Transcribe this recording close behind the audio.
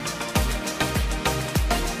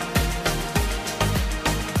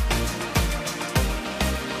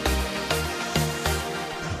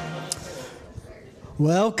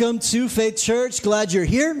Welcome to Faith Church. Glad you're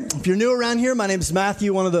here. If you're new around here, my name is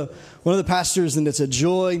Matthew, one of the pastors, and it's a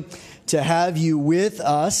joy to have you with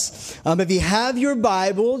us. If you have your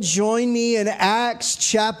Bible, join me in Acts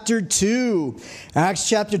chapter 2. Acts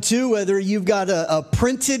chapter 2, whether you've got a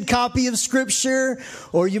printed copy of Scripture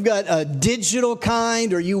or you've got a digital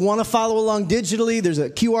kind or you want to follow along digitally, there's a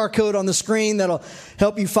QR code on the screen that'll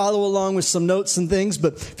help you follow along with some notes and things.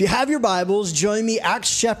 But if you have your Bibles, join me,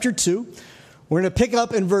 Acts chapter 2. We're going to pick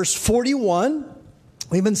up in verse 41.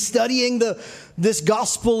 We've been studying this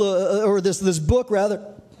gospel, or this book, rather,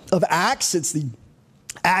 of Acts. It's the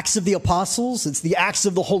Acts of the Apostles. It's the Acts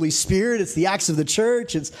of the Holy Spirit. It's the Acts of the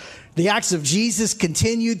Church. It's the Acts of Jesus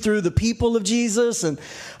continued through the people of Jesus. And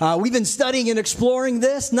we've been studying and exploring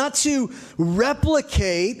this, not to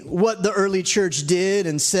replicate what the early church did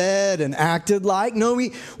and said and acted like. No,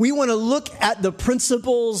 we want to look at the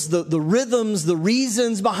principles, the rhythms, the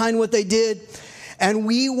reasons behind what they did. And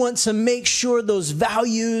we want to make sure those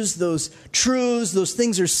values, those truths, those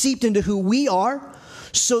things are seeped into who we are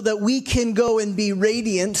so that we can go and be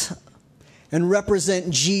radiant and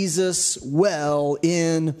represent Jesus well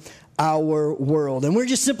in our world. And we're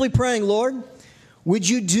just simply praying, Lord, would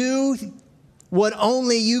you do what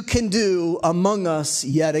only you can do among us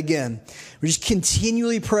yet again? We're just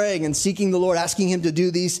continually praying and seeking the Lord, asking him to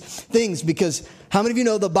do these things, because how many of you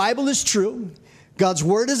know the Bible is true? God's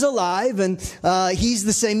word is alive, and he's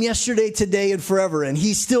the same yesterday, today, and forever. And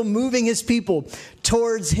he's still moving his people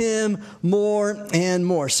towards him more and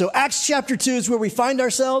more. So Acts chapter 2 is where we find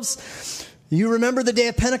ourselves. You remember the day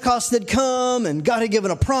of Pentecost had come, and God had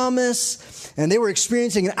given a promise, and they were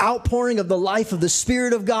experiencing an outpouring of the life of the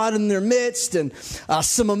Spirit of God in their midst, and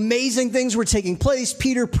some amazing things were taking place.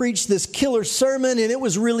 Peter preached this killer sermon, and it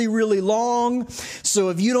was really, really long. So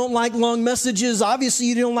if you don't like long messages, obviously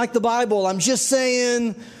you don't like the Bible. I'm just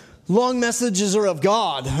saying long messages are of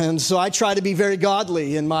God, and so I try to be very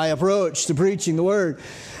godly in my approach to preaching the Word.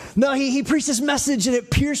 No, he preached this message, and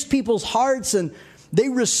it pierced people's hearts, and they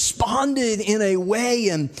responded in a way,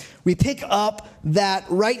 and we pick up that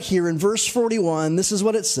right here in verse 41. This is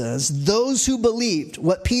what it says. Those who believed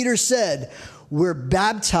what Peter said were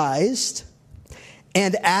baptized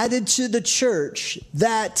and added to the church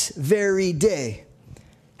that very day.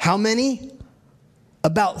 How many?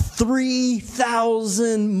 About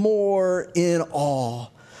 3,000 more in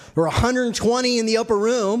all. There were 120 in the upper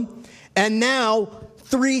room, and now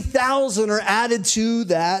 3,000 are added to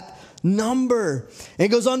that number. And it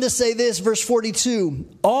goes on to say this, verse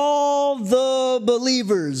 42, all the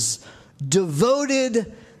believers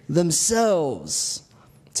devoted themselves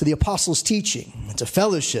to the apostles' teaching, and to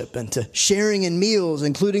fellowship, and to sharing in meals,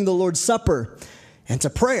 including the Lord's Supper, and to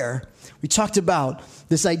prayer. We talked about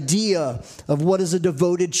this idea of what does a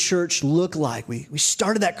devoted church look like. We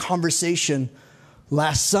started that conversation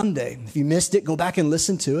last Sunday. If you missed it, go back and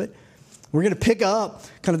listen to it. We're going to pick up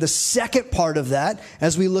kind of the second part of that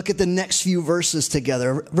as we look at the next few verses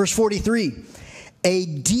together. Verse 43, a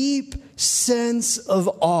deep sense of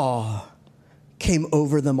awe came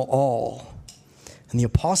over them all, and the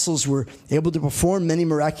apostles were able to perform many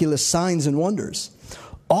miraculous signs and wonders.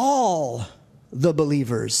 All the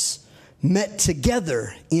believers met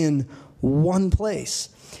together in one place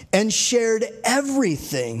and shared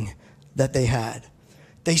everything that they had.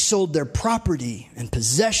 They sold their property and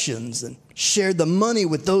possessions and shared the money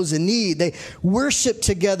with those in need. They worshiped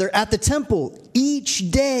together at the temple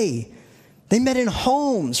each day. They met in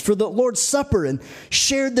homes for the Lord's Supper and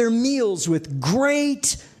shared their meals with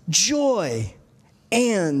great joy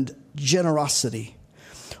and generosity,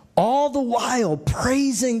 all the while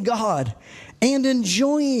praising God and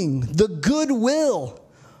enjoying the goodwill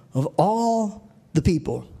of all the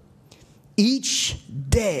people. Each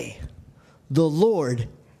day, the Lord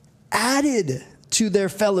added to their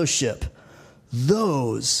fellowship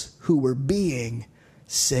those who were being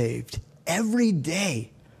saved. Every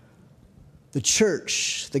day, the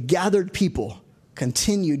church, the gathered people,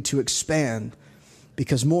 continued to expand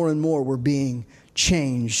because more and more were being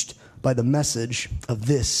changed by the message of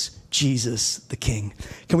this Jesus the King.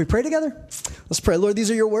 Can we pray together? Let's pray. Lord,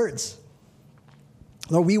 these are your words.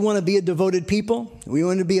 Lord, we want to be a devoted people. We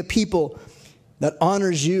want to be a people that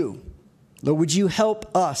honors you. Lord, would you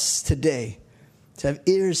help us today to have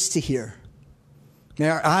ears to hear? May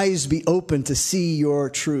our eyes be open to see your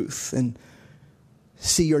truth and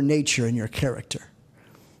see your nature and your character.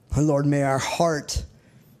 And Lord, may our heart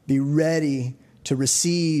be ready to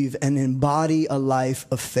receive and embody a life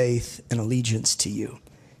of faith and allegiance to you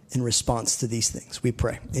in response to these things. We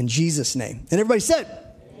pray in Jesus' name. And everybody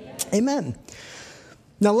said, Amen.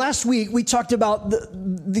 Now, last week, we talked about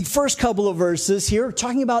the first couple of verses here,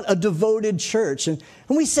 talking about a devoted church. And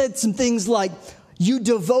we said some things like, you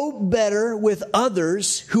devote better with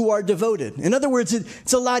others who are devoted. In other words,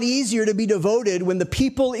 it's a lot easier to be devoted when the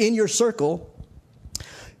people in your circle,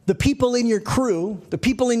 the people in your crew, the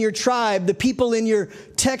people in your tribe, the people in your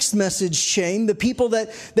text message chain, the people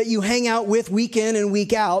that you hang out with week in and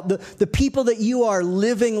week out, the people that you are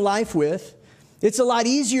living life with, it's a lot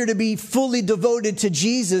easier to be fully devoted to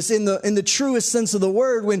Jesus in the truest sense of the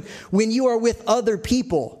word when you are with other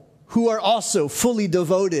people who are also fully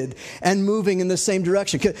devoted and moving in the same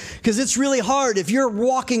direction. Because it's really hard if you're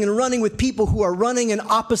walking and running with people who are running in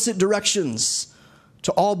opposite directions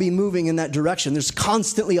to all be moving in that direction. There's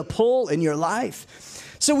constantly a pull in your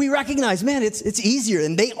life. So we recognize, man, it's easier.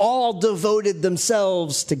 And they all devoted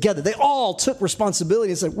themselves together. They all took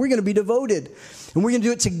responsibility and said, we're going to be devoted. And we're going to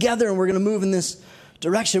do it together, and we're going to move in this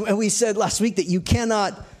direction. And we said last week that you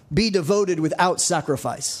cannot be devoted without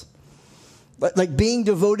sacrifice. Like being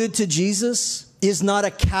devoted to Jesus is not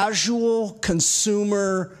a casual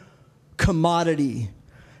consumer commodity.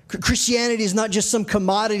 Christianity is not just some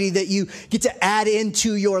commodity that you get to add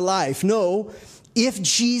into your life. No, if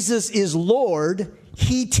Jesus is Lord,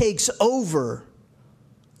 he takes over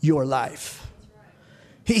your life.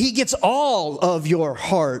 He gets all of your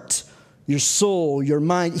heart, your soul, your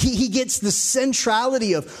mind. He gets the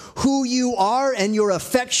centrality of who you are, and your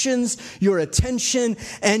affections, your attention,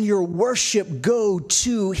 and your worship go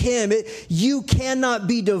to him. You cannot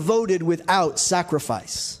be devoted without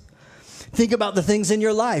sacrifice. Think about the things in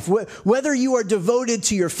your life. Whether you are devoted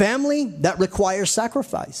to your family, that requires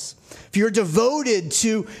sacrifice. If you're devoted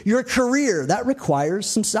to your career, that requires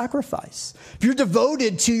some sacrifice. If you're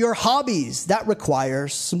devoted to your hobbies, that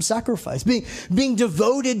requires some sacrifice. Being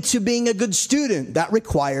devoted to being a good student, that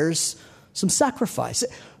requires some sacrifice.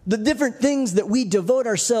 The different things that we devote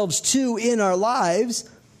ourselves to in our lives,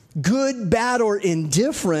 good, bad, or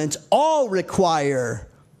indifferent, all require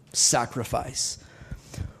sacrifice.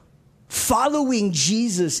 Following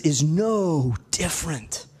Jesus is no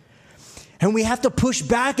different. And we have to push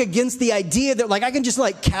back against the idea that I can just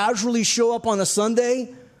casually show up on a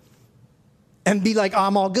Sunday and be like,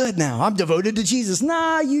 I'm all good now. I'm devoted to Jesus.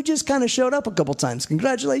 Nah, you just kind of showed up a couple times.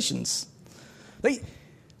 Congratulations.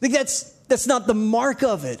 That's not the mark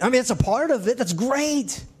of it. I mean, it's a part of it. That's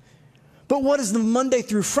great. But what does the Monday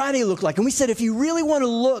through Friday look like? And we said, if you really want to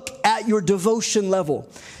look at your devotion level,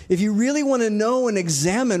 if you really want to know and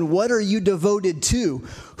examine what are you devoted to,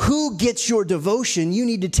 who gets your devotion, you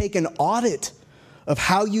need to take an audit of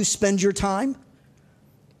how you spend your time,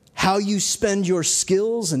 how you spend your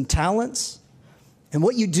skills and talents, and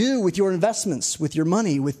what you do with your investments, with your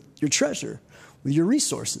money, with your treasure, with your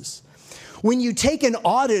resources. When you take an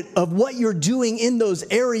audit of what you're doing in those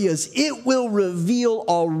areas, it will reveal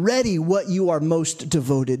already what you are most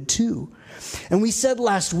devoted to. And we said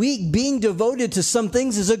last week, being devoted to some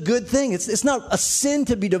things is a good thing. It's not a sin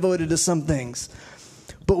to be devoted to some things.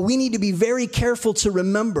 But we need to be very careful to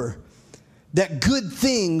remember that good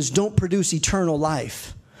things don't produce eternal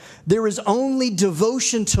life. There is only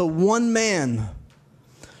devotion to one man,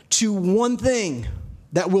 to one thing,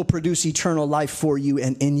 that will produce eternal life for you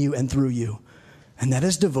and in you and through you. And that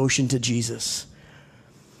is devotion to Jesus.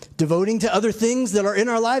 Devoting to other things that are in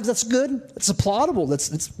our lives, that's good. It's applaudable.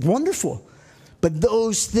 It's wonderful. But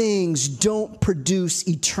those things don't produce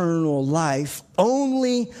eternal life.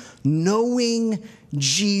 Only knowing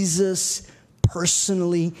Jesus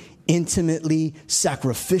personally, intimately,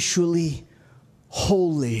 sacrificially,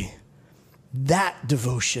 wholly, that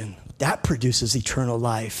devotion, that produces eternal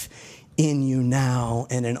life in you now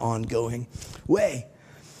and an ongoing way.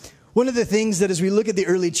 One of the things that as we look at the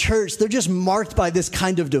early church, they're just marked by this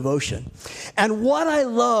kind of devotion. And what I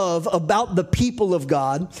love about the people of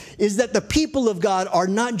God is that the people of God are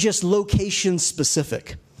not just location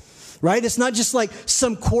specific, right? It's not just like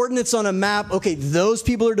some coordinates on a map. Okay, those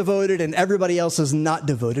people are devoted and everybody else is not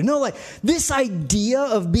devoted. No, this idea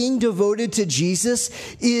of being devoted to Jesus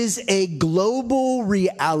is a global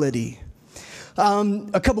reality.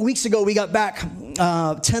 A couple weeks ago, we got back,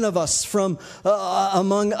 10 of us from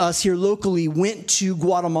among us here locally went to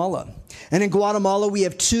Guatemala. And in Guatemala, we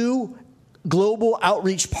have 2 global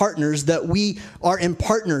outreach partners that we are in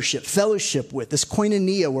partnership, fellowship with, this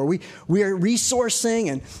koinonia, where we are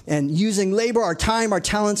resourcing and using labor, our time, our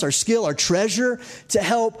talents, our skill, our treasure to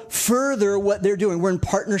help further what they're doing. We're in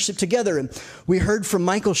partnership together. And we heard from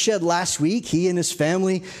Michael Shedd last week. He and his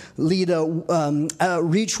family lead a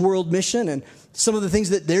Reach World mission, and some of the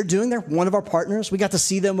things that they're doing, they're one of our partners. We got to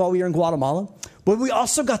see them while we were in Guatemala. But we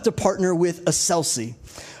also got to partner with Acelsi.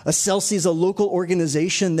 Excelsi is a local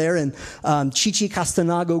organization there in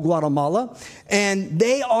Chichicastenango, Guatemala. And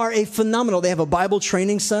they are they have a Bible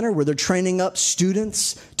training center where they're training up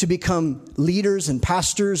students to become leaders and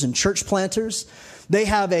pastors and church planters. They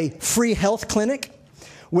have a free health clinic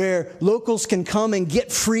where locals can come and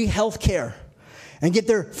get free health care and get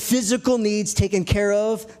their physical needs taken care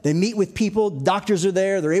of. They meet with people. Doctors are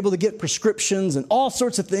there. They're able to get prescriptions and all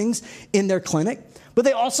sorts of things in their clinic. But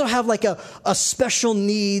they also have like a special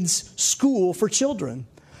needs school for children,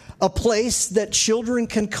 a place that children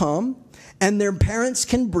can come and their parents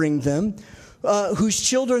can bring them, whose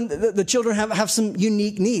children, the children have some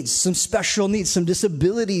unique needs, some special needs, some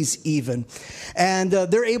disabilities even. And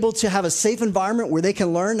they're able to have a safe environment where they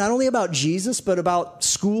can learn not only about Jesus, but about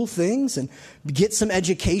school things and get some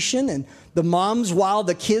education. And the moms, while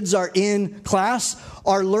the kids are in class,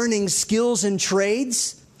 are learning skills and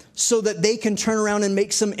trades so that they can turn around and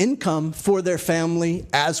make some income for their family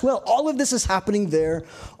as well. All of this is happening there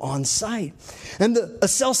on site. And the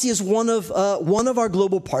Excelsi is one of our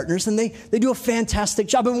global partners, and they do a fantastic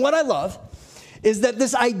job. And what I love is that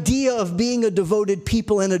this idea of being a devoted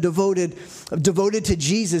people and devoted to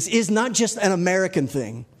Jesus is not just an American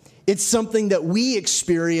thing. It's something that we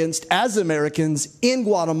experienced as Americans in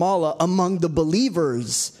Guatemala among the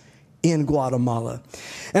believers in Guatemala.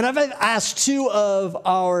 And I've asked two of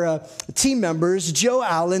our team members, Joe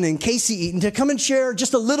Allen and Casey Eaton, to come and share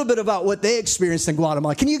just a little bit about what they experienced in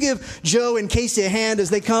Guatemala. Can you give Joe and Casey a hand as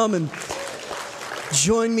they come and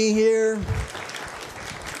join me here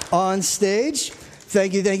on stage?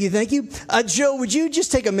 Thank you, thank you, thank you. Joe, would you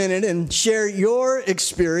just take a minute and share your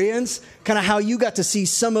experience, kind of how you got to see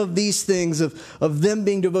some of these things of them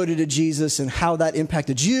being devoted to Jesus and how that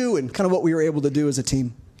impacted you and kind of what we were able to do as a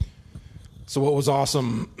team? So what was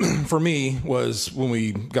awesome for me was when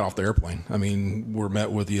we got off the airplane. I mean, we're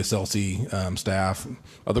met with the Excelsi staff,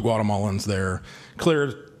 other Guatemalans there,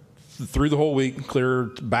 cleared through the whole week,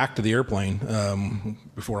 cleared back to the airplane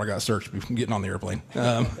before I got searched before getting on the airplane.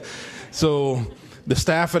 So the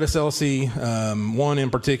staff at Excelsi, one in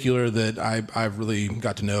particular that I've really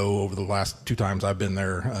got to know over the last 2 times I've been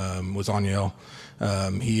there was Aniel.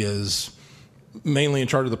 He is mainly in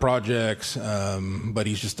charge of the projects, but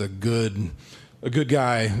he's just a good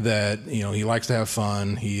guy that, you know, he likes to have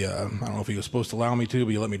fun. He, I don't know if he was supposed to allow me to,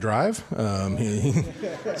 but he let me drive.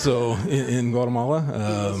 So in Guatemala, He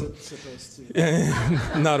wasn't supposed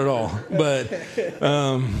to. not at all. But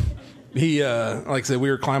he, like I said, we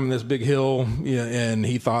were climbing this big hill, and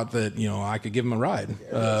he thought that, you know, I could give him a ride.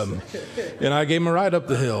 And I gave him a ride up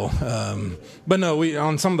the hill. But no,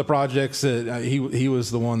 on some of the projects that he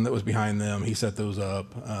was the one that was behind them. He set those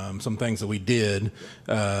up. Some things that we did.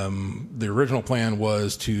 The original plan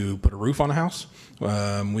was to put a roof on a house.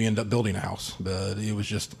 We ended up building a house, but it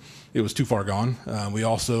was too far gone. We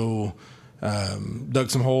also dug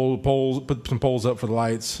some poles, put some poles up for the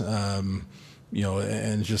lights. You know,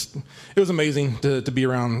 and just, it was amazing to be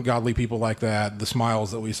around godly people like that. The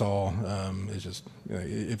smiles that we saw,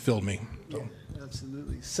 it filled me. So. Yeah,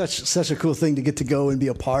 absolutely. Such a cool thing to get to go and be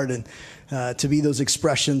a part and to be those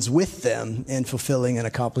expressions with them in fulfilling and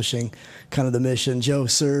accomplishing kind of the mission. Joe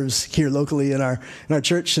serves here locally in our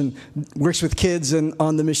church and works with kids, and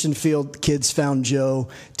on the mission field, kids found Joe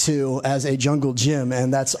too as a jungle gym,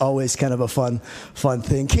 and that's always kind of a fun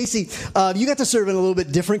thing. Casey, you got to serve in a little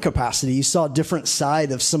bit different capacity. You saw a different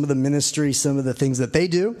side of some of the ministry, some of the things that they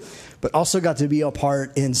do, but also got to be a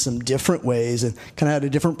part in some different ways and kind of had a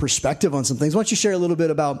different perspective on some things. Why don't you share a little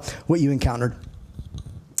bit about what you encountered?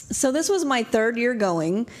 So this was my 3rd year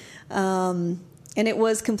going, and it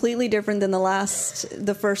was completely different than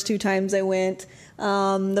the first 2 times I went.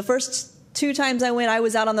 The first 2 times I went, I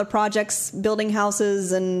was out on the projects building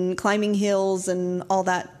houses and climbing hills and all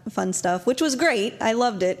that fun stuff, which was great. I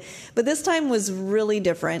loved it. But this time was really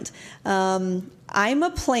different. I'm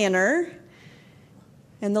a planner,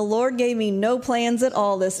 and the Lord gave me no plans at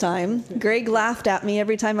all this time. Greg laughed at me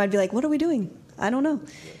every time I'd be like, "What are we doing? I don't know."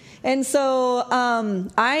 And so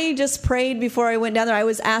I just prayed before I went down there. I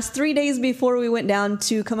was asked 3 days before we went down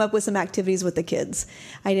to come up with some activities with the kids.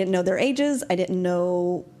 I didn't know their ages. I didn't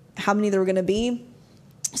know how many there were going to be.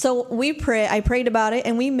 So I prayed about it,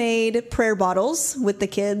 and we made prayer bottles with the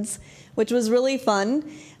kids, which was really fun.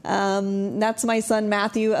 That's my son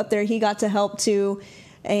Matthew up there. He got to help too.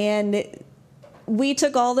 And we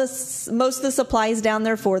took most of the supplies down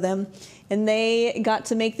there for them. And they got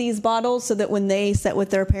to make these bottles so that when they sit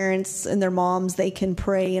with their parents and their moms, they can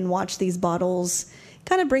pray and watch these bottles,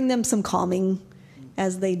 kind of bring them some calming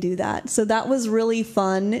as they do that. So that was really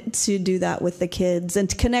fun to do that with the kids and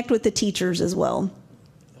to connect with the teachers as well.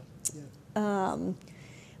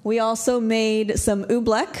 We also made some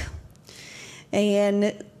oobleck.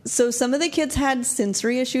 And so some of the kids had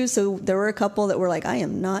sensory issues. So there were a couple that were like, I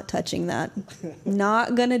am not touching that.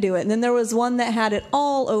 Not going to do it. And then there was one that had it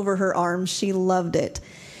all over her arms. She loved it.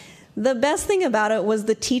 The best thing about it was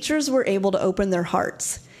the teachers were able to open their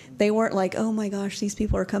hearts. They weren't like, oh my gosh, these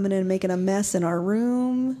people are coming in and making a mess in our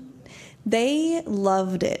room. They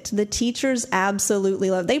loved it. The teachers absolutely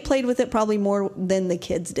loved it. They played with it probably more than the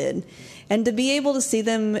kids did. And to be able to see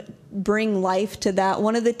them bring life to that,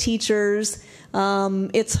 one of the teachers,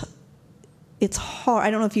 it's hard.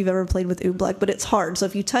 I don't know if you've ever played with oobleck, but it's hard. So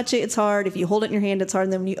if you touch it, it's hard. If you hold it in your hand, it's hard.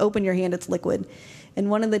 And then when you open your hand, it's liquid. And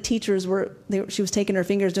one of the teachers, she was taking her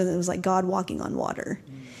fingers doing it. It was like God walking on water.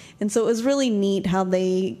 And so it was really neat how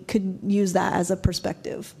they could use that as a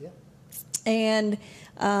perspective. Yeah. And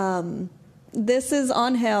this is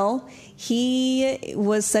Angel. He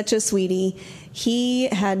was such a sweetie. He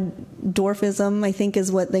had dwarfism, I think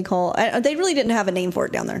is what they call it. They really didn't have a name for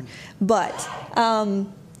it down there. But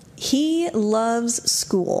he loves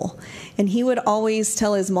school. And he would always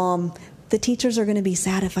tell his mom, the teachers are going to be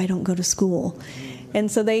sad if I don't go to school. And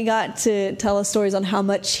so they got to tell us stories on how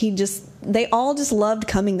much they all just loved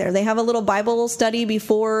coming there. They have a little Bible study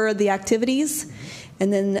before the activities.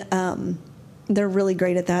 And then they're really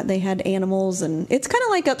great at that. They had animals, and it's kind of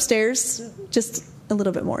like upstairs, just a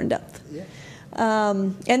little bit more in depth. Yeah.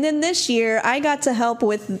 And then this year, I got to help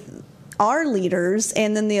with our leaders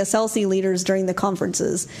and then the SLC leaders during the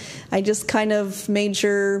conferences. I just kind of made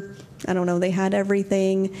sure, I don't know, they had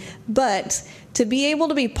everything. But to be able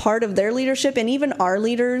to be part of their leadership, and even our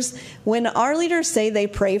leaders, when our leaders say they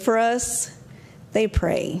pray for us, they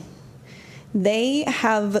pray. They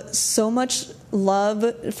have so much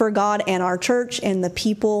love for God and our church and the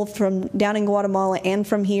people from down in Guatemala and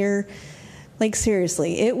from here. Like,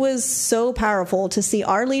 seriously, it was so powerful to see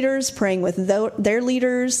our leaders praying with their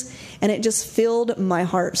leaders, and it just filled my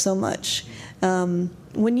heart so much.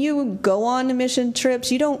 When you go on mission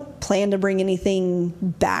trips, you don't plan to bring anything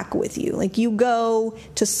back with you. Like, you go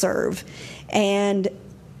to serve. And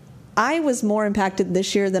I was more impacted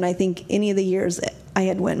this year than I think any of the years I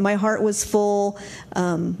had went. My heart was full.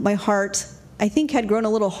 My heart, I think, had grown a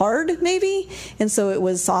little hard, maybe. And so it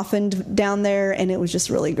was softened down there, and it was just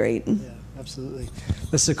really great. Yeah, absolutely.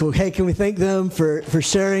 That's so cool. Hey, can we thank them for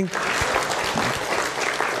sharing?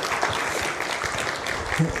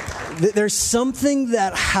 There's something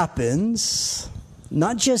that happens,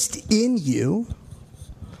 not just in you,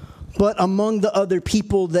 but among the other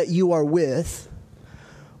people that you are with,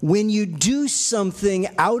 when you do something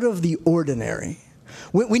out of the ordinary.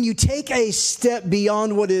 When you take a step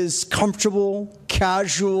beyond what is comfortable,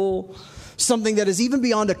 casual, something that is even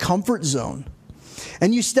beyond a comfort zone,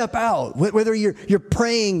 and you step out, whether you're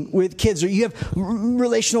praying with kids or you have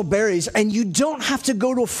relational barriers, and you don't have to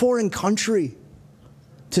go to a foreign country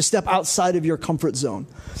to step outside of your comfort zone.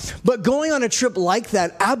 But going on a trip like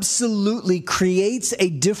that absolutely creates a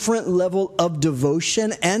different level of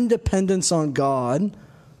devotion and dependence on God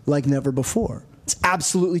like never before. It's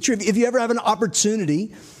absolutely true. If you ever have an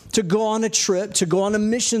opportunity to go on a trip, to go on a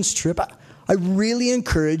missions trip, I really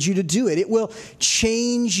encourage you to do it. It will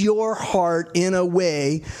change your heart in a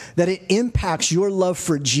way that it impacts your love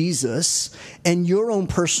for Jesus and your own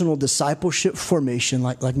personal discipleship formation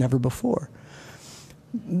like never before.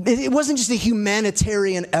 It wasn't just a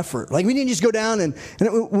humanitarian effort. Like, we didn't just go down and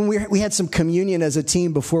when we had some communion as a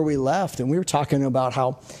team before we left, and we were talking about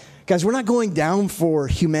how, guys, we're not going down for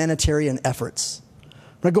humanitarian efforts.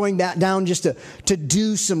 We're not going down just to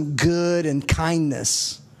do some good and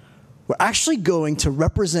kindness. We're actually going to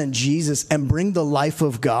represent Jesus and bring the life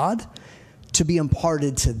of God to be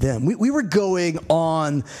imparted to them. We were going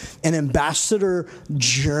on an ambassador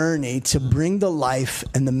journey to bring the life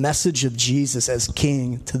and the message of Jesus as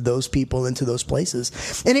King to those people and to those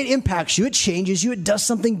places. And it impacts you. It changes you. It does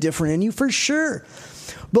something different in you for sure.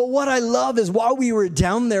 But what I love is while we were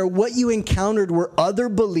down there, what you encountered were other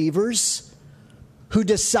believers who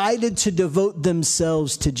decided to devote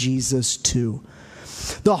themselves to Jesus too.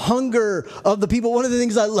 The hunger of the people. One of the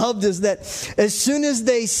things I loved is that as soon as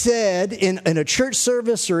they said in a church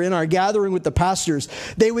service or in our gathering with the pastors,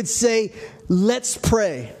 they would say, let's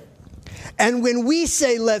pray. And when we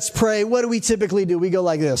say let's pray, what do we typically do? We go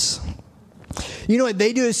like this. You know what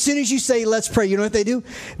they do? As soon as you say let's pray, you know what they do?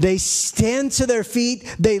 They stand to their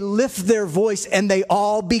feet, they lift their voice, and they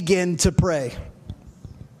all begin to pray.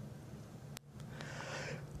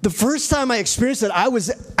 The first time I experienced it, I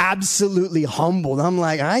was absolutely humbled. I'm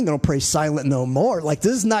like, I ain't going to pray silent no more. Like,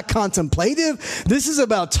 this is not contemplative. This is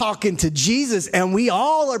about talking to Jesus, and we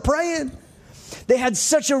all are praying. They had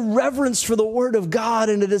such a reverence for the Word of God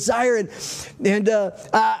and a desire. And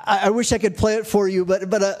I wish I could play it for you,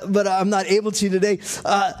 but I'm not able to today.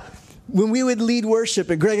 When we would lead worship,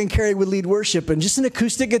 and Greg and Carrie would lead worship, and just an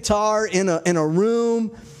acoustic guitar in a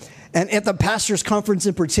room, and at the pastor's conference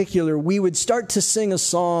in particular, we would start to sing a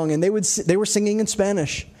song, and they were singing in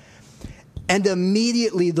Spanish. And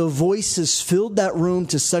immediately the voices filled that room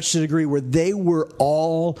to such a degree where they were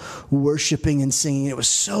all worshiping and singing. It was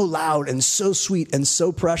so loud and so sweet and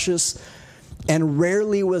so precious. And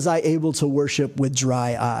rarely was I able to worship with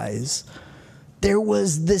dry eyes. There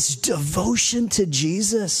was this devotion to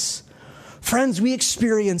Jesus. Friends, we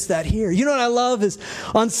experience that here. You know what I love is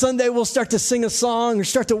on Sunday we'll start to sing a song or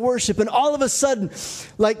start to worship, and all of a sudden,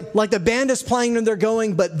 like the band is playing and they're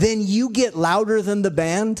going, but then you get louder than the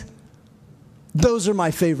band. Those are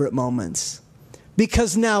my favorite moments,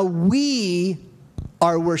 because now we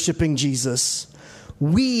are worshiping Jesus.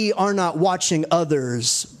 We are not watching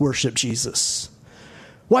others worship Jesus.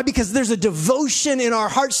 Why? Because there's a devotion in our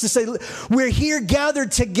hearts to say, we're here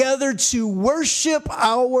gathered together to worship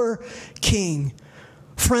our King.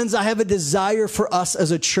 Friends, I have a desire for us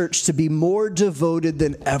as a church to be more devoted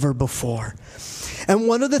than ever before. And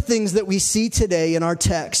one of the things that we see today in our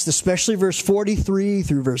text, especially verse 43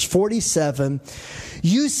 through verse 47,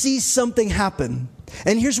 you see something happen.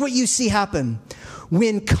 And here's what you see happen.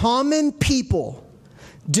 When common people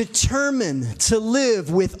determine to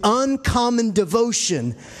live with uncommon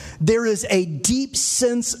devotion, there is a deep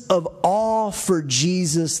sense of awe for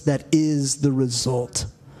Jesus that is the result.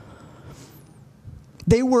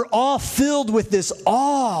 They were all filled with this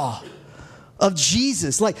awe of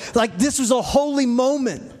Jesus. Like this was a holy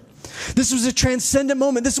moment. This was a transcendent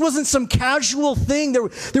moment. This wasn't some casual thing.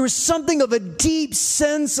 There was something of a deep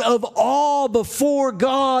sense of awe before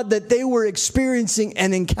God that they were experiencing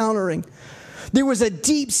and encountering. There was a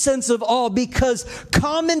deep sense of awe because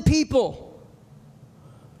common people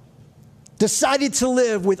decided to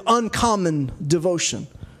live with uncommon devotion.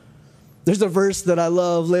 There's a verse that I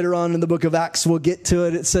love later on in the book of Acts. We'll get to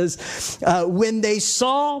it. It says, when they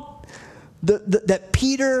saw that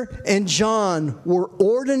Peter and John were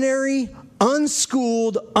ordinary,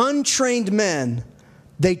 unschooled, untrained men,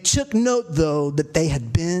 they took note, though, that they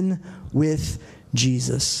had been with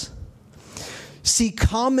Jesus. See,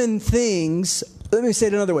 common things, let me say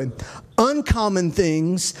it another way. Uncommon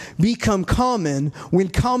things become common when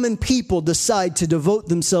common people decide to devote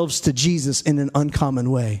themselves to Jesus in an uncommon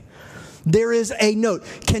way. There is a note.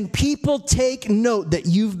 Can people take note that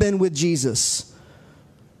you've been with Jesus?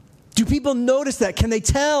 Do people notice that? Can they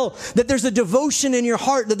tell that there's a devotion in your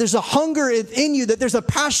heart, that there's a hunger in you, that there's a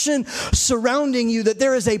passion surrounding you, that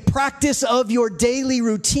there is a practice of your daily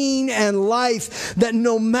routine and life, that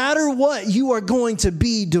no matter what, you are going to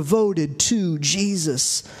be devoted to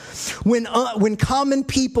Jesus? When common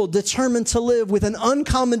people determine to live with an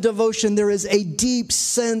uncommon devotion, there is a deep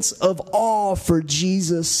sense of awe for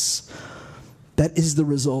Jesus. That is the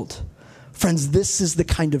result. Friends, this is the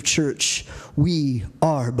kind of church we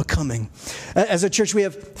are becoming. As a church, we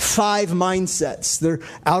have 5 mindsets. They're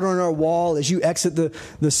out on our wall. As you exit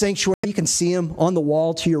the sanctuary, you can see them on the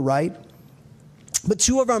wall to your right. But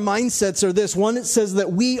 2 of our mindsets are this. One, it says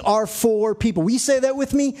that we are for people. Will you say that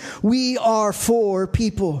with me? We are for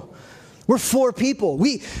people. We're for people.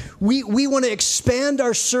 We want to expand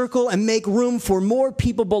our circle and make room for more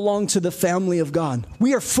people belong to the family of God.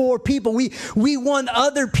 We are for people. We want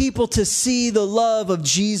other people to see the love of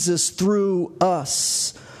Jesus through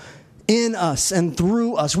us, in us, and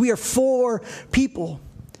through us. We are for people.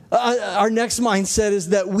 Our next mindset is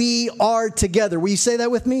that we are together. Will you say that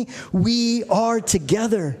with me? We are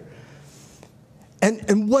together.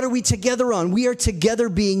 And what are we together on? We are together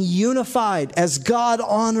being unified as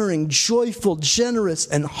God-honoring, joyful, generous,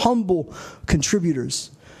 and humble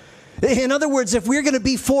contributors. In other words, if we're going to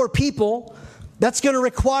be for people, that's going to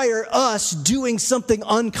require us doing something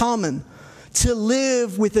uncommon, to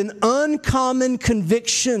live with an uncommon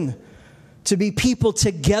conviction, to be people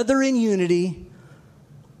together in unity,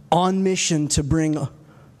 on mission to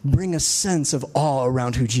bring a sense of awe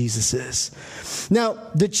around who Jesus is. Now,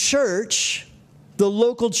 the church, the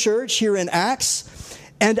local church here in Acts,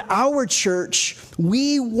 and our church,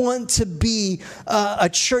 we want to be a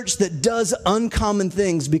church that does uncommon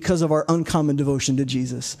things because of our uncommon devotion to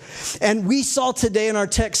Jesus. And we saw today in our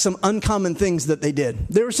text some uncommon things that they did.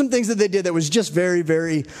 There were some things that they did that was just very,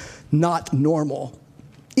 very not normal.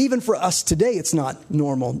 Even for us today, it's not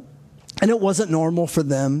normal. And it wasn't normal for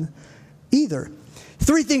them either.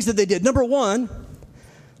 3 things that they did. Number 1,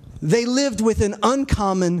 they lived with an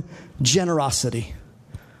uncommon generosity.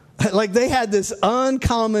 Like they had this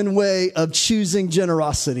uncommon way of choosing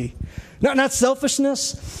generosity. Not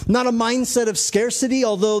selfishness, not a mindset of scarcity,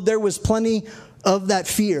 although there was plenty of that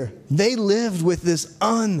fear. They lived with this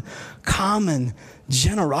uncommon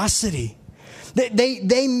generosity.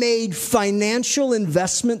 They made financial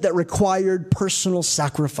investment that required personal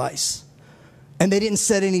sacrifice. And they didn't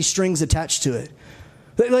set any strings attached to it.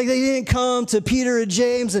 Like they didn't come to Peter and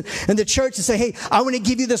James and the church and say, hey, I want to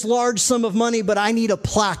give you this large sum of money, but I need a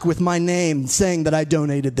plaque with my name saying that I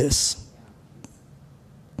donated this.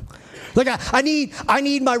 Like I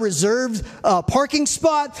need my reserved parking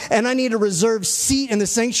spot, and I need a reserved seat in the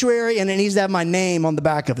sanctuary, and it needs to have my name on the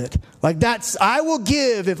back of it. Like I will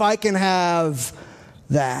give if I can have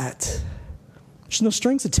that. There's no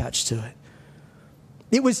strings attached to it.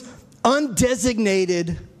 It was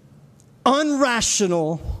undesignated,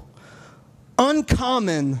 unrational,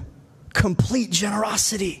 uncommon, complete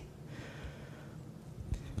generosity.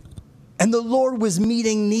 And the Lord was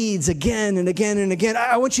meeting needs again and again and again.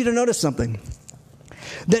 I want you to notice something.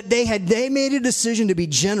 That they made a decision to be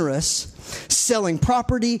generous, selling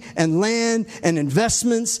property and land and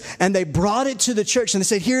investments, and they brought it to the church and they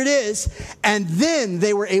said, here it is. And then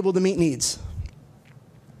they were able to meet needs.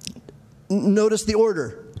 Notice the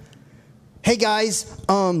order. Hey guys,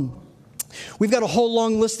 we've got a whole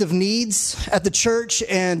long list of needs at the church,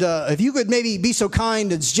 and if you could maybe be so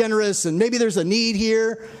kind, it's generous, and maybe there's a need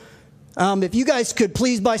here. If you guys could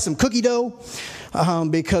please buy some cookie dough,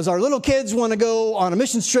 because our little kids want to go on a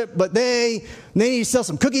mission trip, but they need to sell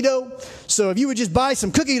some cookie dough. So if you would just buy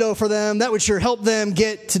some cookie dough for them, that would sure help them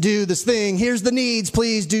get to do this thing. Here's the needs.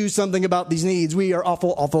 Please do something about these needs. We are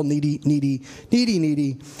awful, needy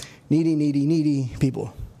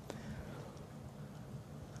people.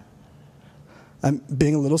 I'm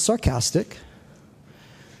being a little sarcastic,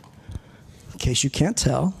 in case you can't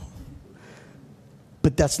tell.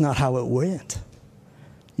 But that's not how it went.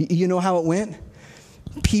 You know how it went?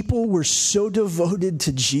 People were so devoted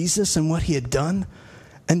to Jesus and what he had done,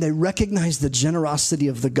 and they recognized the generosity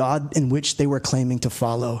of the God in which they were claiming to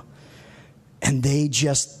follow. And they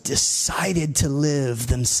just decided to live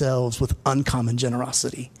themselves with uncommon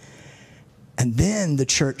generosity. And then the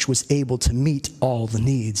church was able to meet all the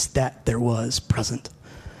needs that there was present.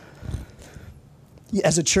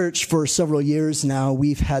 As a church for several years now,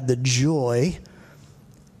 we've had the joy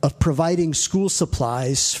of providing school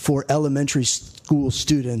supplies for elementary school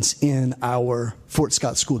students in our Fort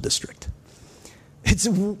Scott School District. It's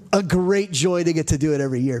a great joy to get to do it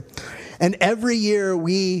every year. And every year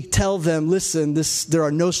we tell them, listen, there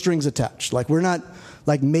are no strings attached. Like we're not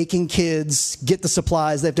like making kids get the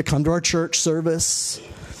supplies. They have to come to our church service.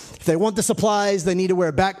 If they want the supplies, they need to wear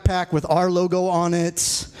a backpack with our logo on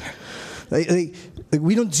it.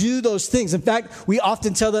 We don't do those things. In fact, we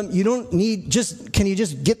often tell them, can you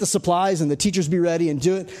just get the supplies and the teachers be ready and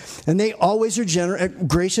do it? And they always are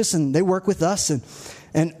gracious, and they work with us.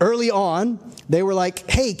 And early on, they were like,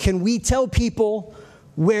 hey, can we tell people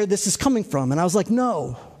where this is coming from? And I was like,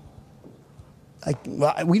 no.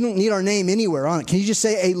 We don't need our name anywhere on it. Can you just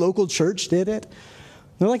say a local church did it? And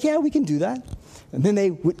they're like, yeah, we can do that. And then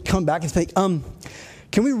they would come back and think,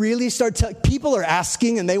 can we really start people are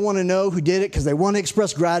asking and they want to know who did it because they want to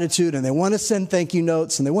express gratitude and they want to send thank you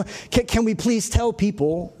notes and can we please tell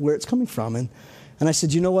people where it's coming from? And I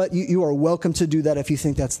said, you know what? You are welcome to do that if you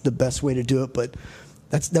think that's the best way to do it, but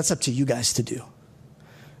that's up to you guys to do.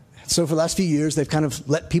 So for the last few years, they've kind of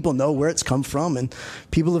let people know where it's come from, and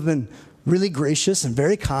people have been really gracious and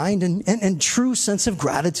very kind and true sense of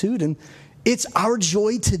gratitude. And it's our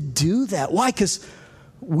joy to do that. Why? Because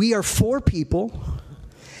we are for people.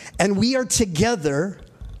 And we are together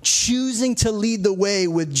choosing to lead the way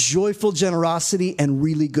with joyful generosity and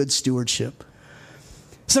really good stewardship.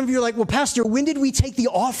 Some of you are like, well, Pastor, when did we take the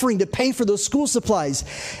offering to pay for those school supplies?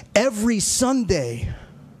 Every Sunday.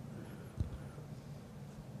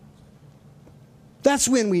 That's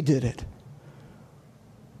when we did it.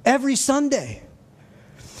 Every Sunday.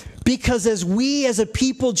 Because as we as a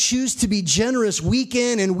people choose to be generous week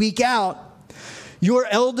in and week out, your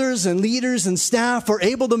elders and leaders and staff are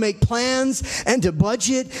able to make plans and to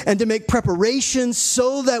budget and to make preparations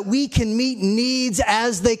so that we can meet needs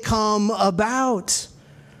as they come about.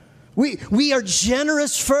 We are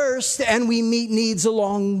generous first and we meet needs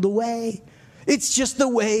along the way. It's just the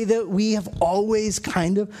way that we have always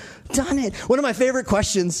kind of done it. One of my favorite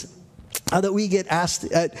questions that we get asked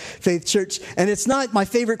at Faith Church, and it's not my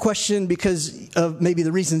favorite question because of maybe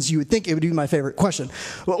the reasons you would think it would be my favorite question.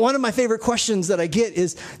 But one of my favorite questions that I get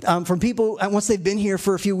is from people once they've been here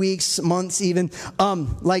for a few weeks, months even,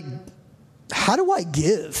 like, how do I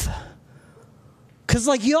give? Because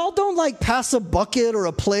like y'all don't like pass a bucket or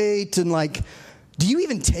a plate, and like, do you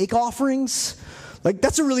even take offerings? Like,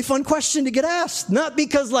 that's a really fun question to get asked. Not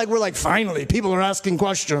because, like, we're like, finally, people are asking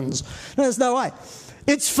questions. No, that's not why.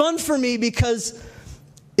 It's fun for me because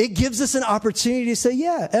it gives us an opportunity to say,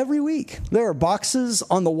 yeah, every week there are boxes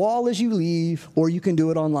on the wall as you leave, or you can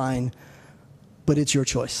do it online, but it's your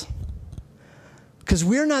choice. Because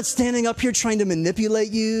we're not standing up here trying to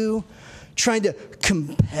manipulate you, trying to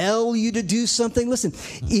compel you to do something. Listen,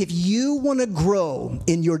 if you want to grow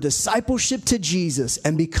in your discipleship to Jesus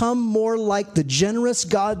and become more like the generous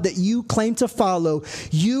God that you claim to follow,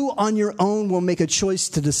 you on your own will make a choice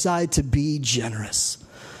to decide to be generous.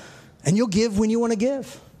 And you'll give when you want to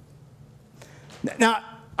give. Now,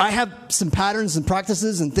 I have some patterns and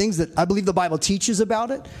practices and things that I believe the Bible teaches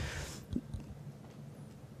about it.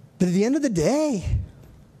 But at the end of the day,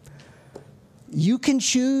 you can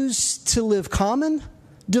choose to live common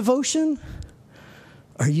devotion,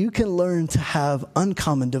 or you can learn to have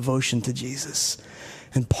uncommon devotion to Jesus.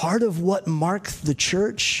 And part of what marked the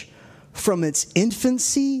church from its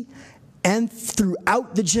infancy and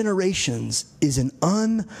throughout the generations is an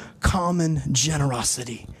uncommon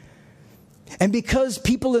generosity. And because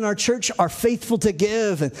people in our church are faithful to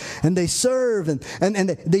give and they serve and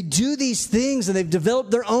they do these things and they've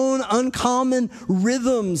developed their own uncommon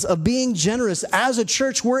rhythms of being generous, as a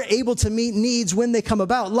church, we're able to meet needs when they come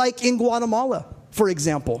about, like in Guatemala, for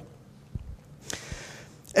example.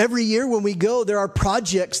 Every year when we go, there are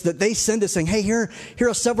projects that they send us saying, hey, here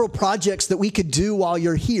are several projects that we could do while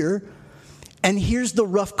you're here, and here's the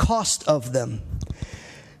rough cost of them.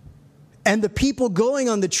 And the people going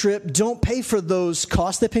on the trip don't pay for those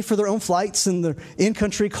costs. They pay for their own flights and their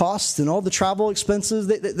in-country costs and all the travel expenses.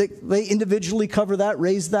 They individually cover that,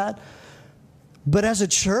 raise that. But as a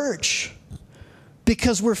church,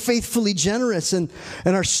 because we're faithfully generous and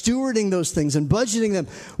are stewarding those things and budgeting them,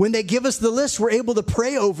 when they give us the list, we're able to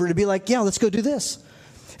pray over to be like, yeah, let's go do this.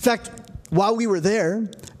 In fact, while we were there,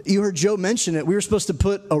 you heard Joe mention it. We were supposed to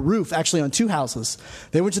put a roof actually on 2 houses.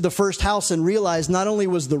 They went to the first house and realized not only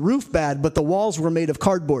was the roof bad, but the walls were made of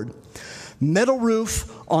cardboard. Metal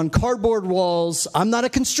roof on cardboard walls. I'm not a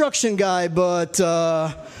construction guy, but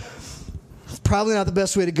probably not the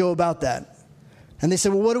best way to go about that. And they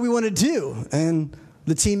said, well, what do we want to do? And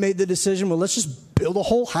the team made the decision, well, let's just build a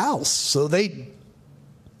whole house. So they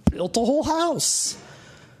built a whole house.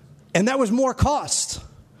 And that was more cost.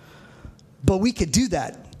 But we could do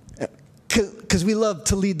that because we love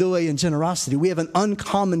to lead the way in generosity. We have an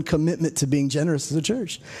uncommon commitment to being generous as a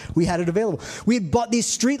church. We had it available. We had bought these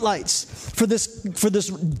street lights for this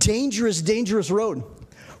dangerous road.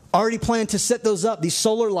 Already planned to set those up, these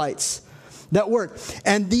solar lights that work.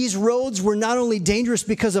 And these roads were not only dangerous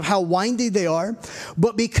because of how windy they are,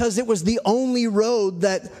 but because it was the only road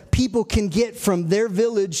that people can get from their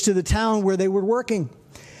village to the town where they were working.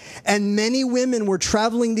 And many women were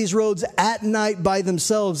traveling these roads at night by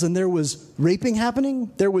themselves, and there was raping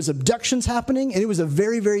happening, there was abductions happening, and it was a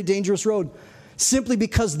very, very dangerous road, simply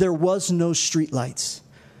because there was no street lights.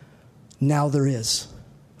 Now there is.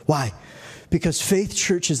 Why? Because Faith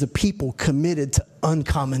Church is a people committed to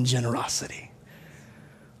uncommon generosity.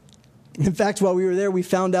 In fact, while we were there, we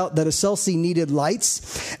found out that Excelsi needed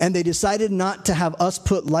lights, and they decided not to have us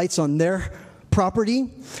put lights on their property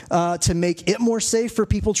to make it more safe for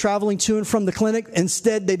people traveling to and from the clinic.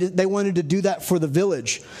 Instead, they wanted to do that for the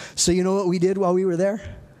village. So you know what we did while we were there?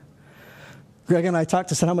 Greg and I talked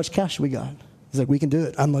and said, how much cash we got? He's like, we can do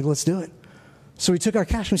it. I'm like, let's do it. So we took our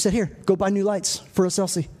cash and we said, here, go buy new lights for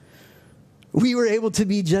Excelsi. We were able to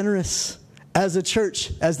be generous as a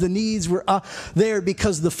church, as the needs were there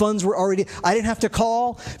because the funds were already. I didn't have to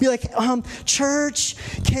call, be like, church,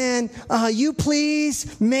 can you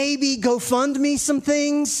please maybe go fund me some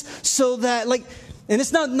things so that, like, and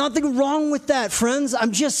it's nothing wrong with that, friends.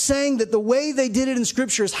 I'm just saying that the way they did it in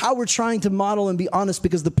Scripture is how we're trying to model and be honest,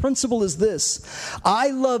 because the principle is this.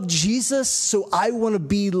 I love Jesus, so I want to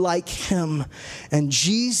be like him. And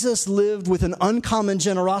Jesus lived with an uncommon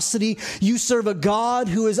generosity. You serve a God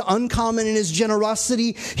who is uncommon in his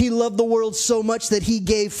generosity. He loved the world so much that he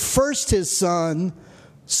gave first his son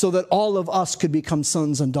so that all of us could become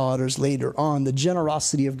sons and daughters later on. The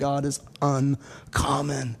generosity of God is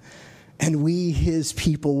uncommon. And we, his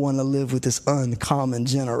people, want to live with this uncommon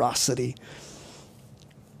generosity.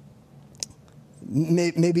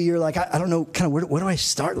 Maybe you're like, I don't know, kind of where do I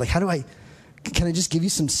start? Like, can I just give you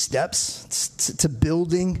some steps to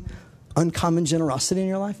building uncommon generosity in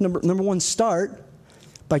your life? Number one, start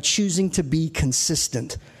by choosing to be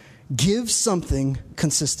consistent. Give something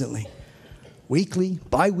consistently. Weekly,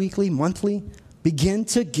 bi-weekly, monthly. Begin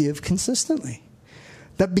to give consistently.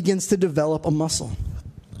 That begins to develop a muscle.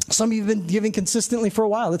 Some of you have been giving consistently for a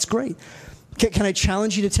while. That's great. Can I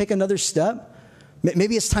challenge you to take another step?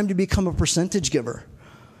 Maybe it's time to become a percentage giver.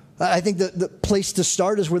 I think the place to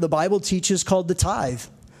start is where the Bible teaches, called the tithe.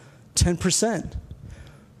 10%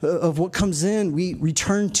 of what comes in, we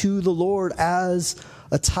return to the Lord as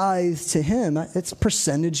a tithe to him. It's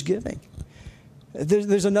percentage giving.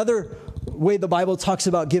 There's another way the Bible talks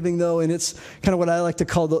about giving, though, and it's kind of what I like to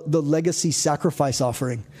call the legacy sacrifice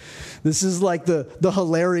offering. This is like the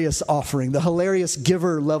hilarious offering, the hilarious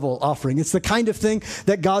giver level offering. It's the kind of thing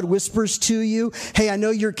that God whispers to you, hey, I know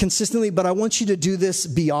you're consistently, but I want you to do this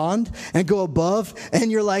beyond and go above.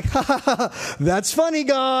 And you're like, ha, ha, ha, that's funny,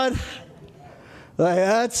 God. Like,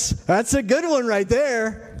 that's a good one right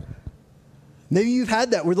there. Maybe you've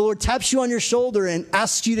had that where the Lord taps you on your shoulder and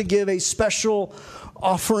asks you to give a special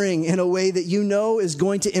offering in a way that you know is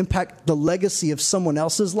going to impact the legacy of someone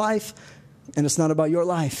else's life, and it's not about your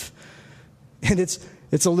life. And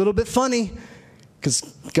it's a little bit funny because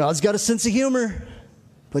God's got a sense of humor,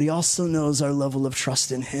 but he also knows our level of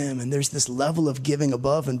trust in him. And there's this level of giving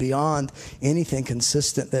above and beyond anything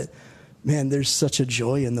consistent that, man, there's such a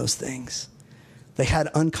joy in those things. They had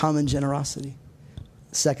uncommon generosity.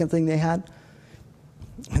 Second thing they had,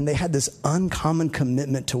 and they had this uncommon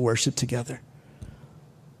commitment to worship together.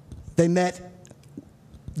 They met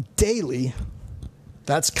daily.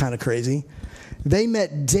 That's kind of crazy. They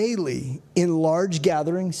met daily in large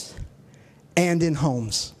gatherings and in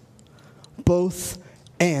homes. Both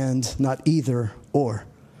and, not either or.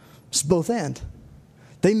 It's both and.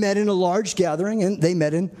 They met in a large gathering and they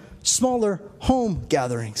met in smaller home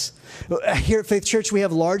gatherings. Here at Faith Church, we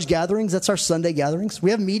have large gatherings. That's our Sunday gatherings.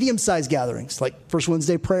 We have medium-sized gatherings, like First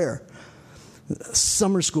Wednesday prayer,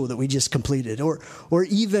 summer school that we just completed, or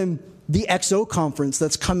even the XO conference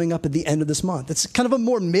that's coming up at the end of this month. It's kind of a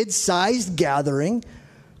more mid-sized gathering,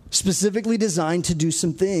 specifically designed to do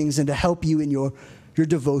some things and to help you in your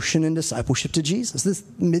devotion and discipleship to Jesus. This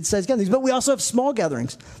mid-sized gatherings. But we also have small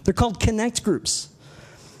gatherings. They're called connect groups.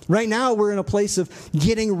 Right now, we're in a place of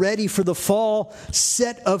getting ready for the fall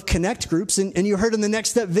set of connect groups. And you heard in the Next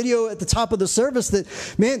Step video at the top of the service that,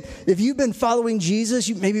 man, if you've been following Jesus,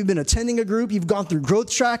 you've maybe been attending a group, you've gone through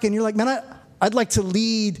growth track, and you're like, man, I'd like to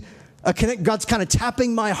lead a connect. God's kind of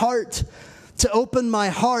tapping my heart, to open my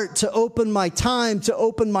heart, to open my time, to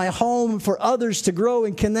open my home for others to grow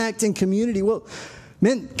and connect in community. Well,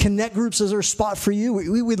 man, connect groups is our spot for you.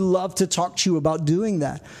 We would love to talk to you about doing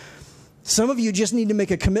that. Some of you just need to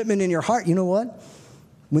make a commitment in your heart. You know what?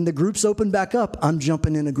 When the groups open back up, I'm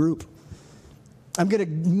jumping in a group. I'm going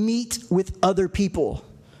to meet with other people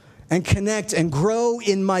and connect and grow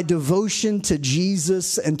in my devotion to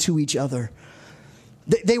Jesus and to each other.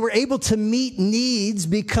 They were able to meet needs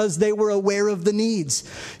because they were aware of the needs.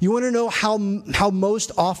 You want to know how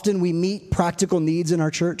most often we meet practical needs in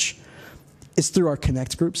our church? It's through our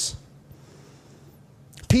connect groups.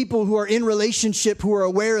 People who are in relationship, who are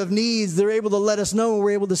aware of needs, they're able to let us know, and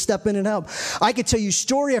we're able to step in and help. I could tell you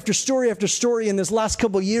story after story after story in this last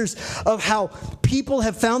couple of years of how people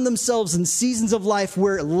have found themselves in seasons of life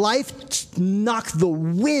where life knocked the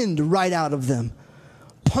wind right out of them,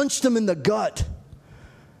 punched them in the gut,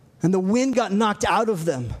 and the wind got knocked out of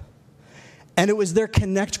them. And it was their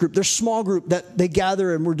connect group, their small group that they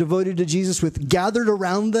gather and were devoted to Jesus with, gathered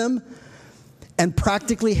around them and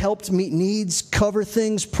practically helped meet needs, cover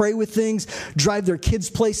things, pray with things, drive their kids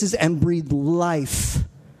places, and breathe life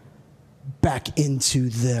back into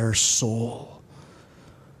their soul.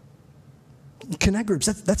 Connect groups,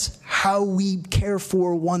 that's how we care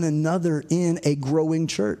for one another in a growing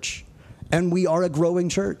church. And we are a growing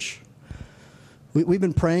church. We've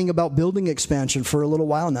been praying about building expansion for a little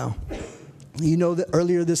while now. You know that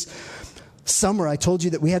earlier this summer, I told you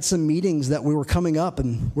that we had some meetings that we were coming up,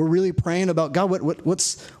 and we're really praying about, God,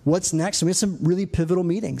 what's next? And we had some really pivotal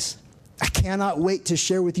meetings. I cannot wait to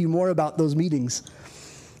share with you more about those meetings.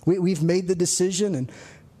 We've made the decision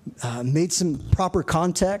and made some proper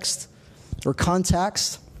contacts,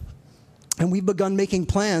 and we've begun making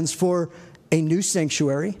plans for a new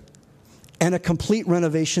sanctuary and a complete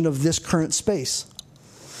renovation of this current space.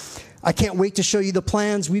 I can't wait to show you the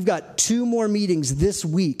plans. We've got 2 more meetings this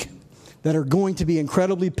week that are going to be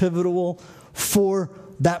incredibly pivotal for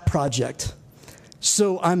that project.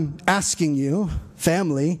 So I'm asking you,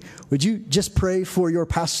 family, would you just pray for your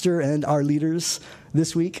pastor and our leaders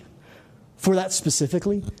this week for that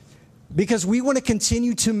specifically? Because we want to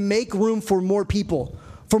continue to make room for more people,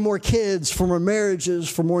 for more kids, for more marriages,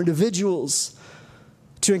 for more individuals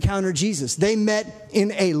to encounter Jesus. They met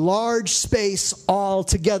in a large space all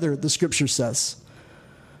together, the scripture says.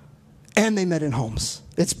 And they met in homes.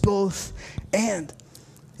 It's both and.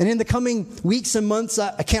 And in the coming weeks and months,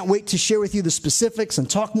 I can't wait to share with you the specifics and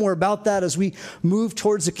talk more about that as we move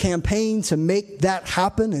towards a campaign to make that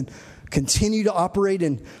happen and continue to operate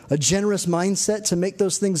in a generous mindset to make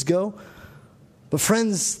those things go. But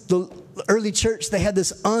friends, the early church, they had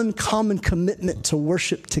this uncommon commitment to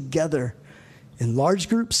worship together in large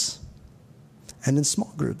groups and in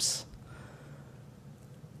small groups.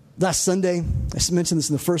 Last Sunday, I mentioned this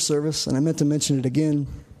in the first service, and I meant to mention it again.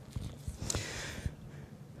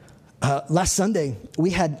 Last Sunday, we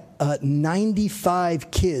had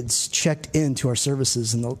 95 kids checked into our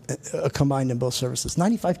services, combined in both services.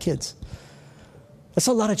 95 kids. That's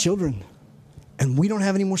a lot of children, and we don't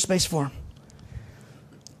have any more space for them.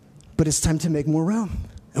 But it's time to make more room,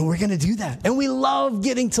 and we're going to do that. And we love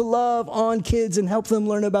getting to love on kids and help them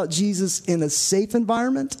learn about Jesus in a safe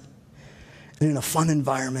environment and in a fun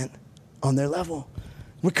environment on their level.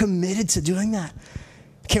 We're committed to doing that.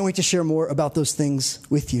 Can't wait to share more about those things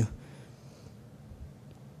with you.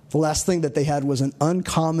 The last thing that they had was an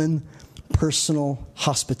uncommon personal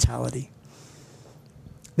hospitality.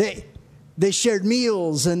 They shared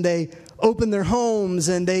meals and they opened their homes,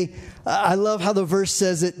 and I love how the verse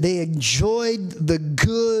says it, they enjoyed the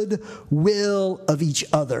good will of each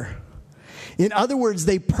other. In other words,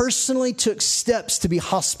 they personally took steps to be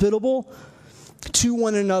hospitable to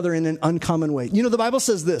one another in an uncommon way. You know, the Bible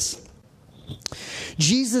says this.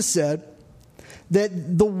 Jesus said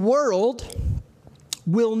that the world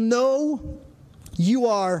will know you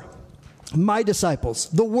are my disciples.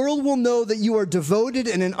 The world will know that you are devoted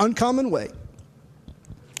in an uncommon way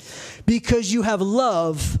because you have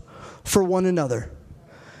love for one another.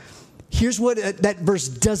 Here's what that verse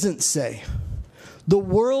doesn't say. The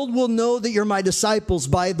world will know that you're my disciples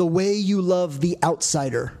by the way you love the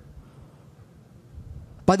outsider,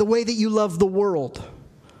 by the way that you love the world.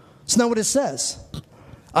 It's not what it says.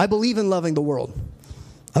 I believe in loving the world.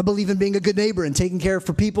 I believe in being a good neighbor and taking care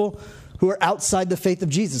for people who are outside the faith of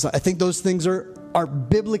Jesus. I think those things are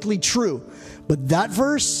biblically true. But that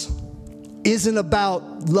verse isn't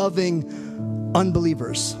about loving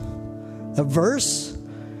unbelievers. The verse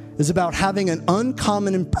is about having an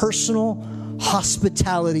uncommon and personal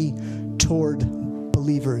hospitality toward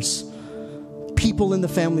believers. People in the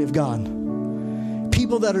family of God.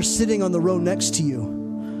 People that are sitting on the row next to you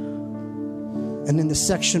and in the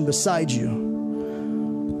section beside you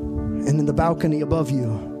and in the balcony above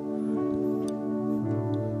you.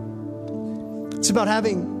 It's about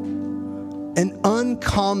having an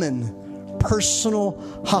uncommon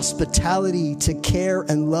personal hospitality to care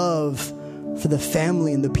and love for the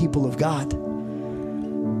family and the people of God.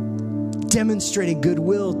 Demonstrating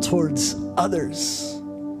goodwill towards others.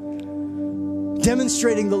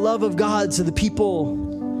 Demonstrating the love of God to the people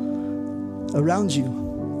around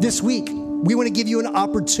you. This week, we want to give you an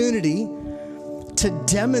opportunity to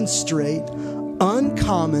demonstrate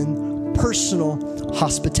uncommon personal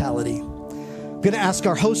hospitality. I'm going to ask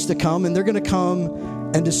our hosts to come, and they're going to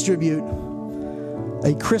come and distribute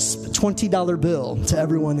a crisp $20 bill to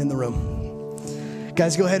everyone in the room.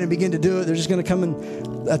 Guys, go ahead and begin to do it. They're just going to come and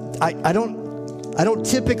I don't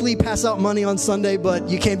typically pass out money on Sunday, but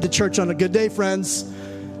you came to church on a good day, friends.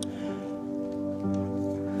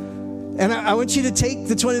 And I want you to take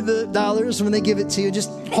the $20 when they give it to you.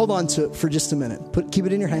 Just hold on to it for just a minute. Keep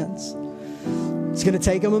it in your hands. It's going to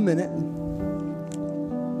take them a minute.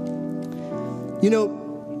 You know,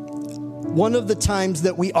 one of the times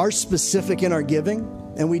that we are specific in our giving,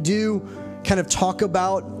 and we do kind of talk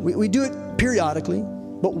about, we do it periodically,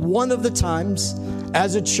 but one of the times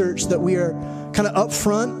as a church that we are kind of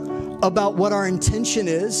upfront about what our intention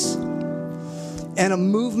is and a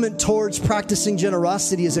movement towards practicing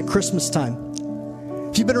generosity is at Christmas time.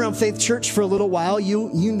 If you've been around Faith Church for a little while,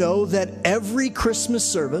 you know that every Christmas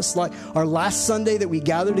service, like our last Sunday that we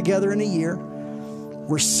gather together in a year,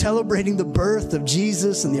 we're celebrating the birth of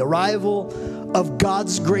Jesus and the arrival of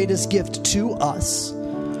God's greatest gift to us.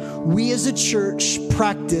 We as a church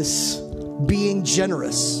practice being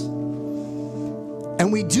generous.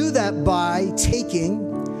 And we do that by taking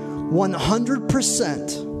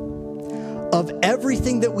 100% of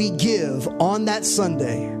everything that we give on that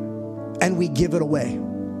Sunday, and we give it away.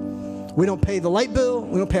 We don't pay the light bill.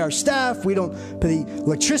 We don't pay our staff. We don't pay the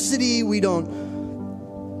electricity. We don't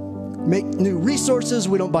make new resources.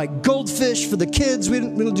 We don't buy goldfish for the kids. We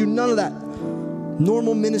don't do none of that.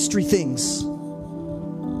 Normal ministry things.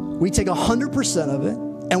 We take 100% of it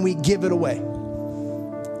and we give it away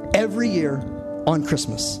every year on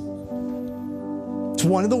Christmas. It's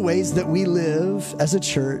one of the ways that we live as a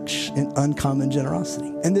church in uncommon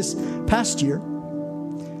generosity. And this past year,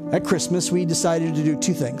 at Christmas, we decided to do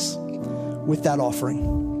two things with that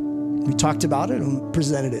offering. We talked about it and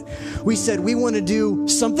presented it. We said we want to do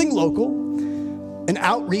something local, an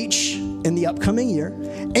outreach in the upcoming year,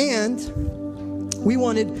 and we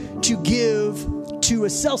wanted to give to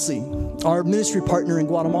Excelsi, our ministry partner in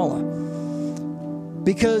Guatemala,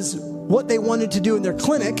 because what they wanted to do in their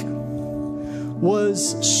clinic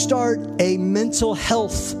was start a mental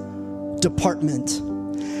health department,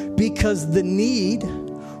 because the need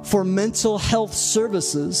for mental health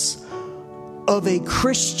services of a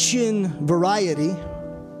Christian variety,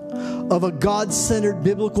 of a God-centered,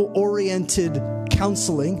 biblical-oriented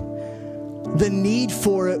counseling, the need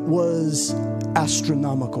for it was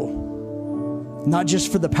astronomical. Not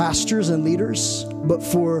just for the pastors and leaders, but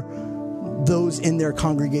for those in their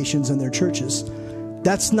congregations and their churches.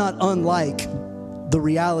 That's not unlike the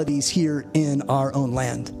realities here in our own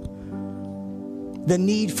land. The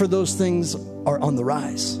need for those things are on the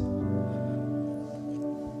rise.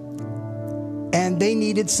 And they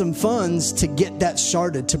needed some funds to get that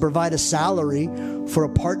started, to provide a salary for a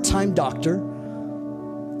part-time doctor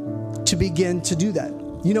to begin to do that.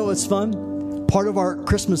 You know what's fun? Part of our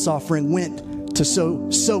Christmas offering went to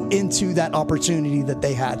sow into that opportunity that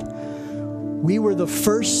they had. We were the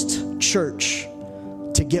first church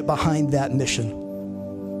to get behind that mission.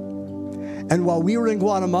 And while we were in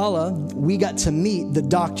Guatemala, we got to meet the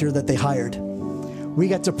doctor that they hired. We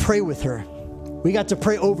got to pray with her. We got to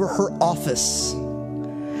pray over her office.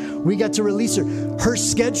 We got to release her. Her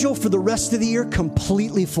schedule for the rest of the year,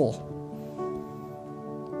 completely full.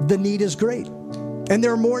 The need is great. And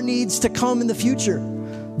there are more needs to come in the future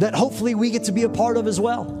that hopefully we get to be a part of as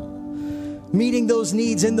well. Meeting those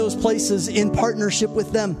needs in those places in partnership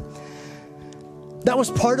with them. That was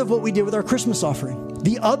part of what we did with our Christmas offering.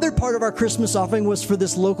 The other part of our Christmas offering was for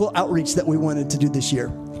this local outreach that we wanted to do this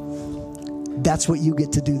year. That's what you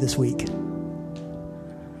get to do this week.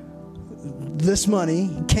 This money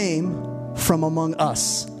came from among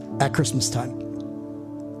us at Christmas time.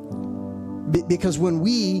 Because when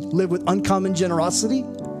we live with uncommon generosity,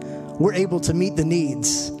 we're able to meet the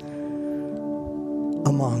needs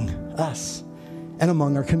among us and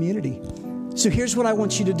among our community. So here's what I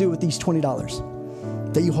want you to do with these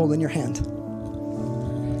 $20 that you hold in your hand.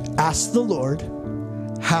 Ask the Lord,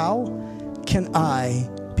 how can I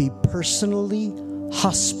be personally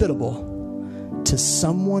hospitable to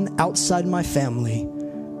someone outside my family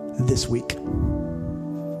this week?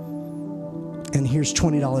 And here's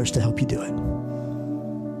 $20 to help you do it.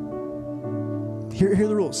 Here are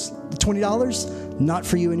the rules. The $20, not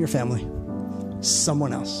for you and your family.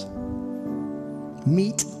 Someone else.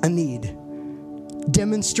 Meet a need.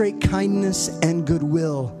 Demonstrate kindness and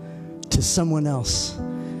goodwill to someone else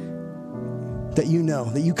that you know,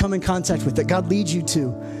 that you come in contact with, that God leads you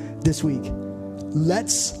to this week.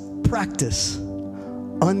 Let's practice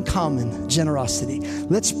uncommon generosity.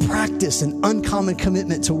 Let's practice an uncommon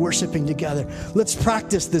commitment to worshiping together. Let's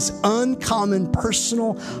practice this uncommon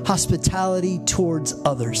personal hospitality towards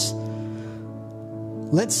others.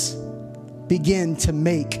 Let's begin to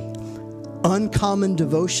make uncommon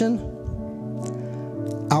devotion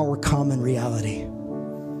our common reality.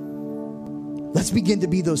 Let's begin to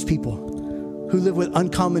be those people who live with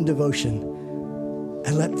uncommon devotion.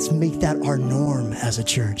 And let's make that our norm as a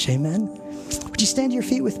church. Amen? Would you stand to your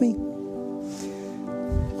feet with me?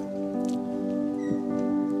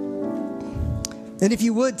 And if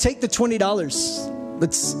you would, take the $20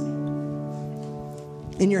 that's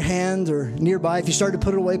in your hand or nearby. If you start to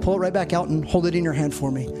put it away, pull it right back out and hold it in your hand for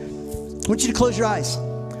me. I want you to close your eyes.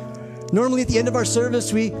 Normally at the end of our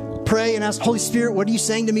service, we pray and ask, Holy Spirit, what are you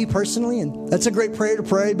saying to me personally? And that's a great prayer to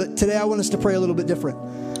pray, but today I want us to pray a little bit different.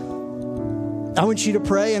 I want you to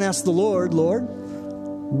pray and ask the Lord, Lord,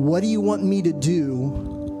 what do you want me to do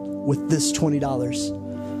with this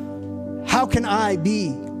 $20? How can I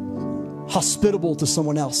be hospitable to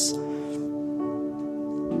someone else?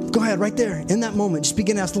 Go ahead, right there, in that moment, just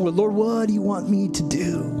begin to ask the Lord, Lord, what do you want me to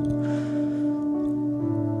do?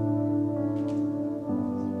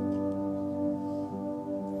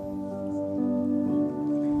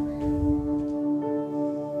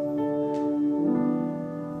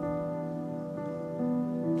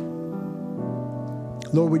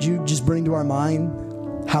 Lord, would you just bring to our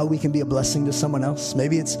mind how we can be a blessing to someone else?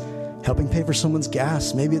 Maybe it's helping pay for someone's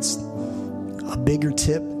gas. Maybe it's a bigger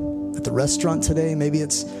tip at the restaurant today. Maybe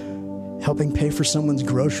it's helping pay for someone's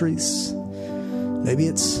groceries. Maybe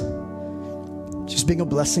it's just being a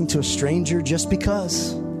blessing to a stranger just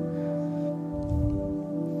because.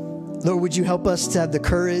 Lord, would you help us to have the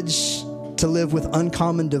courage to live with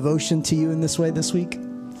uncommon devotion to you in this way this week?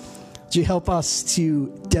 Would you help us to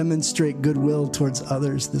demonstrate goodwill towards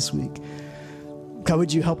others this week? God,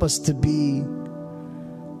 would you help us to be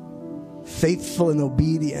faithful and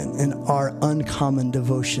obedient in our uncommon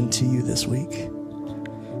devotion to you this week.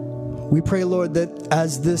 We pray, Lord, that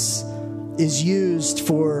as this is used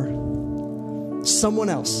for someone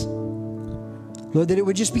else, Lord, that it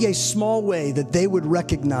would just be a small way that they would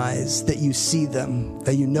recognize that you see them,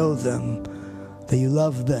 that you know them, that you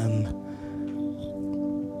love them,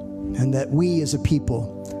 and that we as a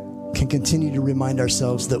people can continue to remind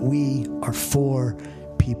ourselves that we are for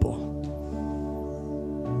people.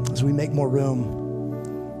 As we make more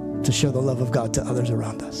room to show the love of God to others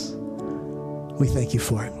around us, we thank you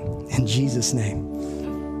for it. In Jesus' name.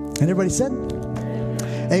 And everybody said,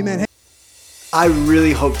 amen. I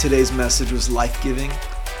really hope today's message was life-giving.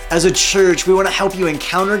 As a church, we want to help you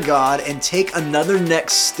encounter God and take another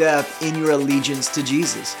next step in your allegiance to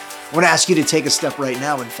Jesus. I want to ask you to take a step right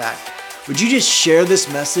now, in fact. Would you just share this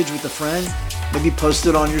message with a friend? Maybe post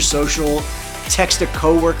it on your social, text a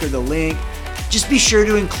coworker the link. Just be sure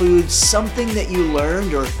to include something that you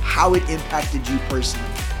learned or how it impacted you personally.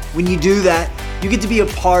 When you do that, you get to be a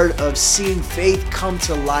part of seeing faith come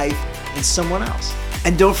to life in someone else.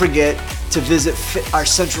 And don't forget to visit our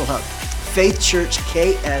central hub,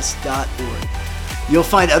 faithchurchks.org. You'll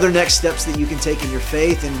find other next steps that you can take in your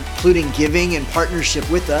faith, including giving and partnership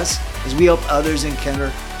with us as we help others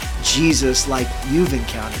encounter Jesus like you've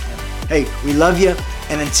encountered him. Hey, we love you.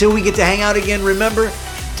 And until we get to hang out again, remember,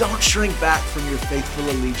 don't shrink back from your faithful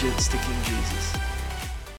allegiance to King Jesus.